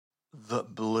The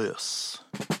Bliss.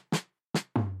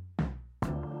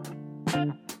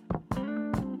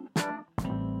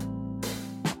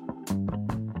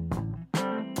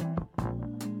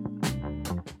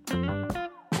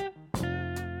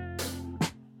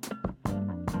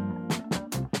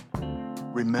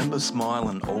 Remember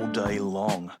smiling all day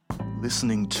long,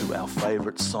 listening to our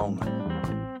favourite song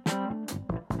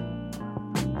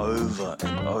over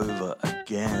and over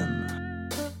again,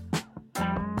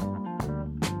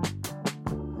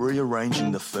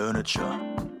 rearranging the furniture,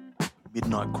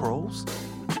 midnight crawls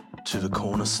to the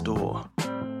corner store,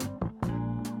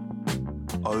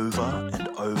 over and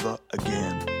over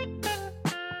again,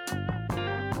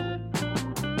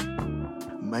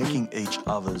 making each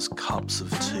other's cups of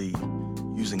tea,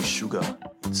 using sugar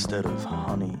instead of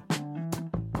honey,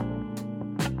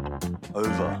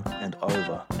 over and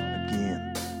over again.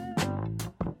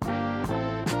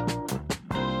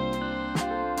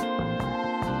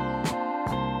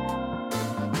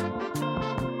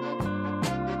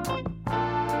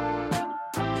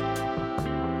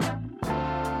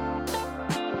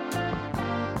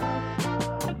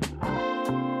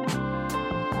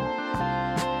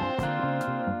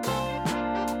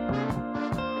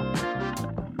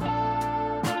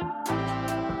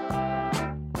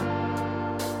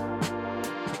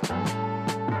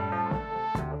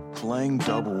 Playing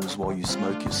doubles while you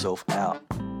smoke yourself out,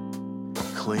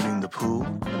 cleaning the pool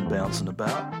and bouncing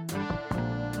about,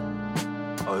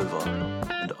 over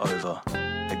and over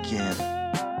again.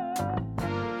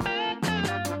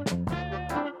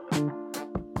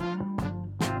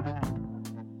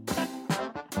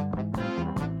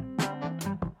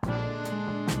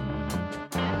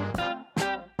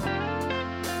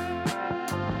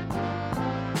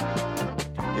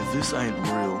 If this ain't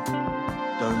real,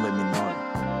 don't let me know.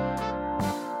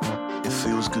 It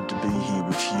feels good to be here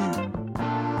with you,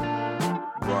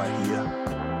 right here,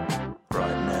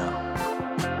 right now.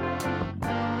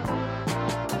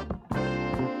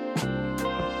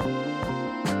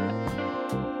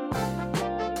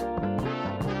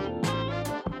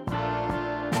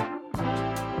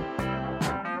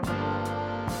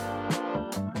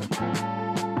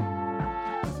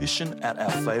 Fishing at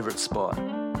our favourite spot,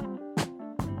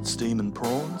 steaming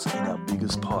prawns in our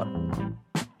biggest pot,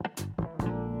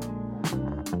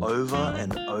 over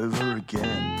and over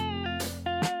again.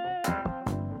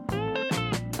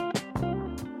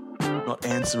 Not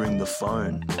answering the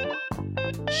phone,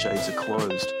 shades are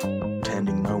closed,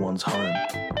 pretending no one's home,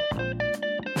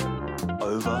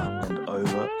 over and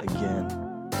over again.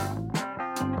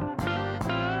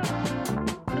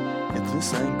 If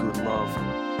this ain't good love,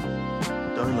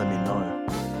 don't let me know.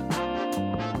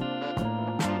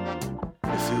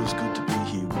 It feels good to be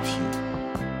here with you,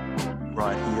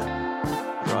 right here,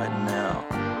 right now.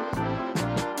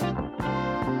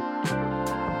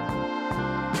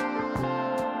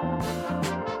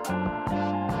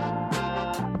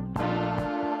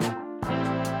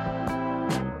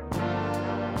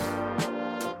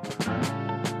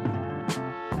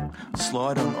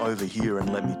 Slide on over here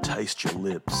and let me taste your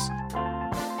lips.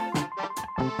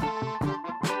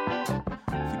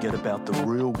 Forget about the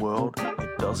real world,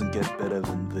 it doesn't get better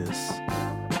than this.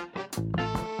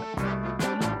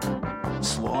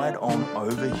 Slide on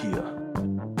over here.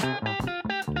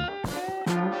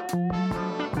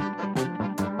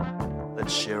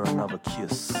 Let's share another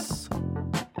kiss.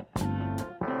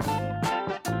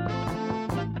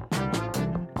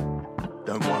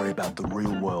 Don't worry about the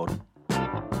real world.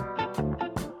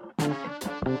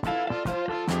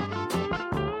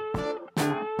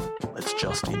 Let's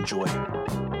just enjoy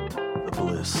the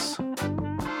bliss.